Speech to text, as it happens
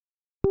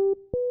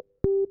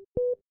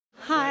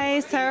Hi,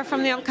 Sarah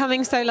from the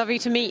upcoming So Lovely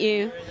to Meet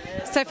You.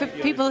 So for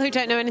people who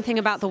don't know anything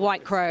about the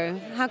White Crow,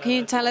 how can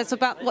you tell us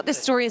about what this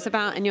story is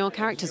about in your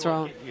character's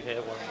role?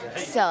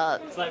 So,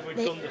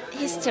 the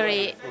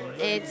history,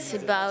 it's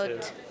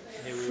about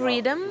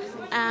freedom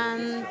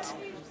and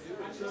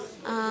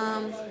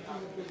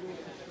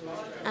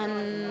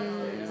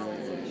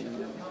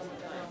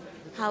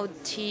how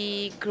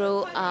to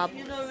grow up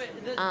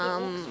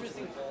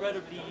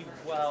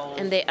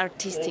in the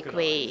artistic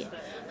way,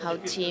 how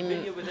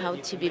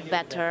to be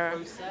better,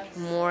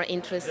 more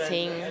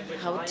interesting,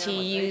 how to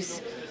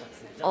use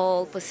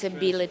all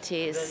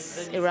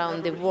possibilities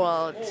around the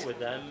world.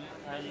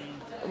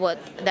 What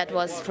that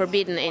was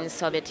forbidden in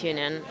Soviet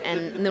Union,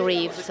 and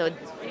Nuriyev, so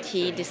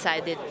he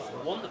decided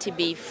to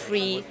be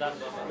free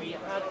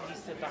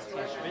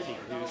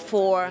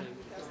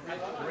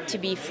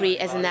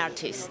as an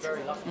artist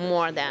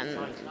more than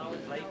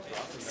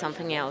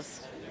something else.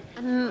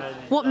 And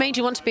what made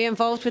you want to be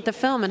involved with the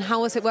film, and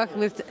how was it working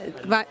with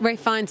Ray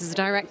Fiennes as a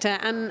director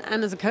and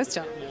as a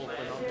co-star?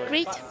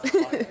 Great,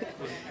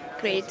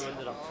 great.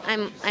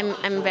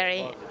 I'm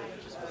very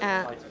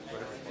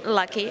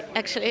lucky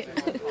actually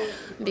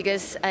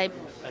because I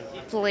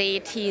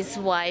played his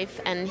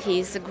wife, and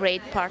he's a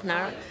great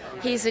partner.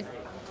 He's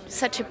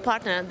such a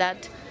partner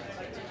that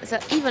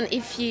even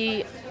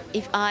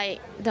if I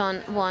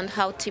don't want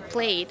how to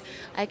play it,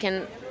 I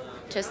can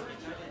just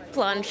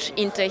plunge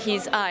into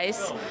his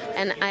eyes,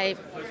 and I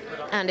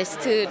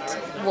understood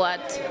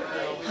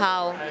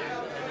how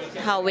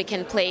we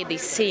can play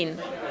this scene.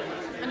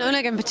 And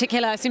Oleg in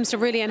particular seems to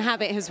really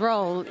inhabit his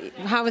role.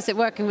 How was it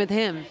working with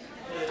him?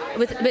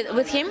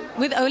 With him?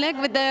 With Oleg,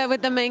 with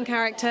the main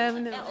character?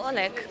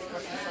 Oleg.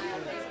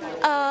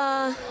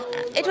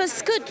 It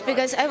was good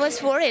because I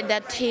was worried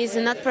that he's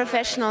not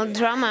professional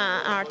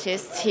drama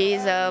artist.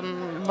 He's a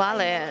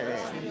ballet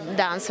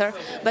dancer,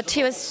 but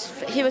he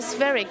was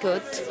very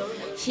good.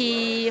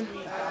 He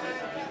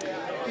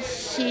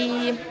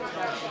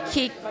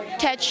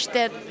catch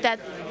that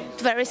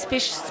very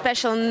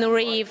special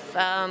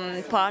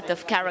Nuriyev part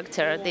of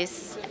character,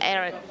 this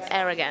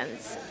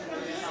arrogance.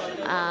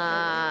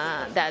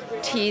 That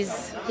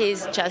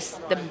he's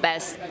just the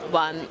best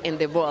one in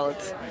the world.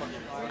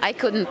 I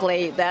couldn't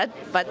play that,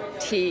 but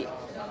he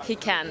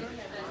can.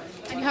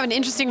 And you have an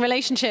interesting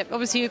relationship.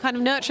 Obviously, you're kind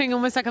of nurturing,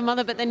 almost like a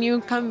mother, but then you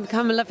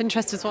become a love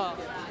interest as well.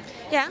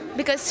 Yeah,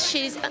 because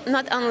she's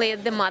not only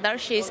the mother,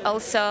 she's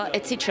also a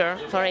teacher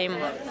for him,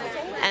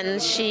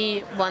 and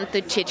she wants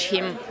to teach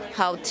him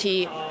how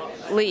to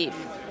live.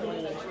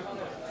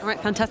 All right,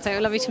 fantastic.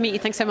 Lovely to meet you.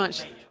 Thanks so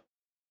much.